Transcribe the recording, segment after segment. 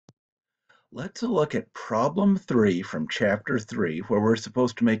Let's look at problem 3 from chapter 3, where we're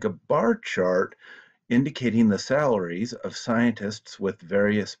supposed to make a bar chart indicating the salaries of scientists with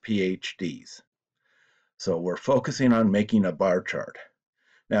various PhDs. So we're focusing on making a bar chart.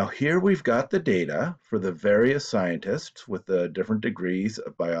 Now here we've got the data for the various scientists with the different degrees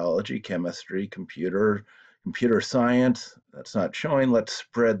of biology, chemistry, computer science. That's not showing. Let's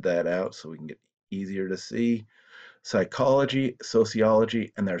spread that out so we can get easier to see. Psychology,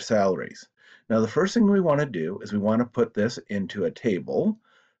 sociology, and their salaries. Now, the first thing we want to do is we want to put this into a table.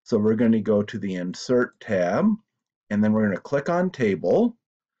 So we're going to go to the Insert tab, and then we're going to click on Table,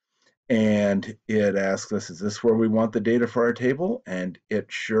 and it asks us, is this where we want the data for our table? And it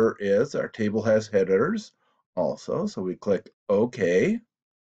sure is. Our table has headers also, so we click OK.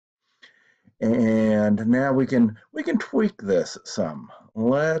 And now we can tweak this some.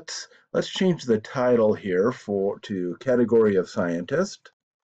 Let's change the title here to category of scientist.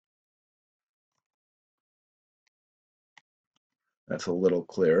 That's a little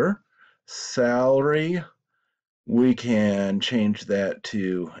clearer. Salary, we can change that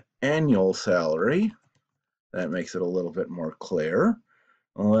to annual salary. That makes it a little bit more clear.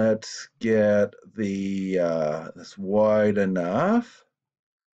 Let's get this wide enough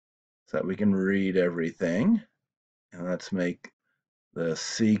so that we can read everything. And let's make the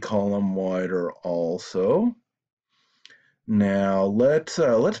C column wider also. Now let's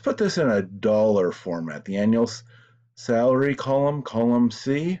put this in a dollar format. The annual salary column, column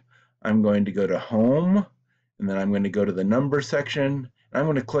C. I'm going to go to Home, and then I'm going to go to the number section, and I'm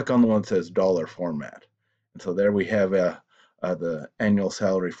going to click on the one that says dollar format. And so there we have the annual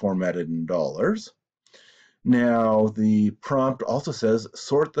salary formatted in dollars. Now the prompt also says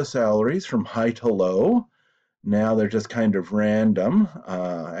sort the salaries from high to low. Now they're just kind of random.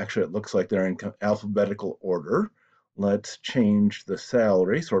 Actually, it looks like they're in alphabetical order. Let's change the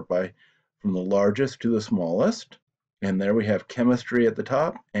salary, sort from the largest to the smallest. And there we have chemistry at the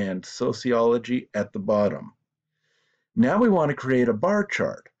top and sociology at the bottom. Now we want to create a bar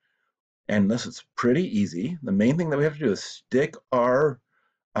chart. And this is pretty easy. The main thing that we have to do is stick our,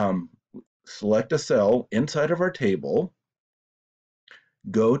 select a cell inside of our table,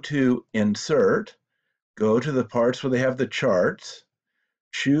 go to Insert, go to the parts where they have the charts,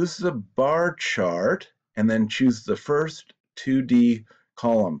 choose the bar chart, and then choose the first 2D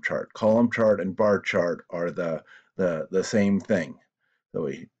column chart. Column chart and bar chart are the same thing. So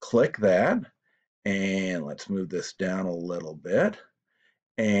we click that, and let's move this down a little bit.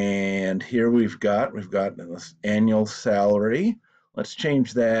 And here we've got this annual salary. Let's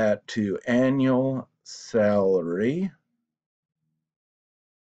change that to annual salary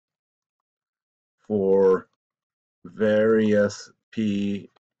for various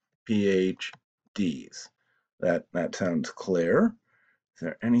PhDs. That sounds clear. Is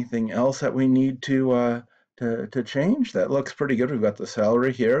there anything else that we need to change? That looks pretty good. We've got the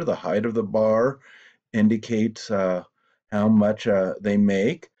salary here. The height of the bar indicates how much they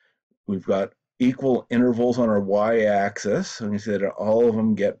make. We've got equal intervals on our y-axis, and you see that all of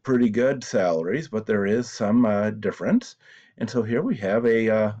them get pretty good salaries, but there is some difference. And so here we have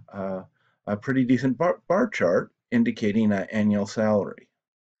a pretty decent bar chart indicating annual salary.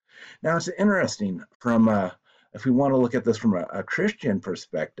 Now it's interesting if we want to look at this from a Christian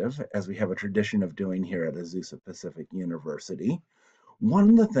perspective, as we have a tradition of doing here at Azusa Pacific University. One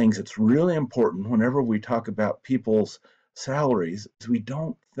of the things that's really important whenever we talk about people's salaries is we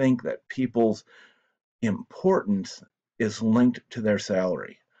don't think that people's importance is linked to their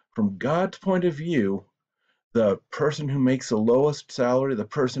salary. From God's point of view, the person who makes the lowest salary, the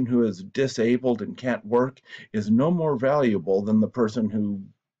person who is disabled and can't work, is no more valuable than the person who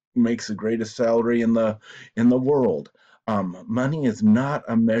makes the greatest salary in the world. Money is not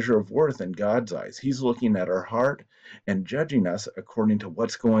a measure of worth in God's eyes. He's looking at our heart and judging us according to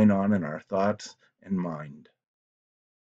what's going on in our thoughts and mind.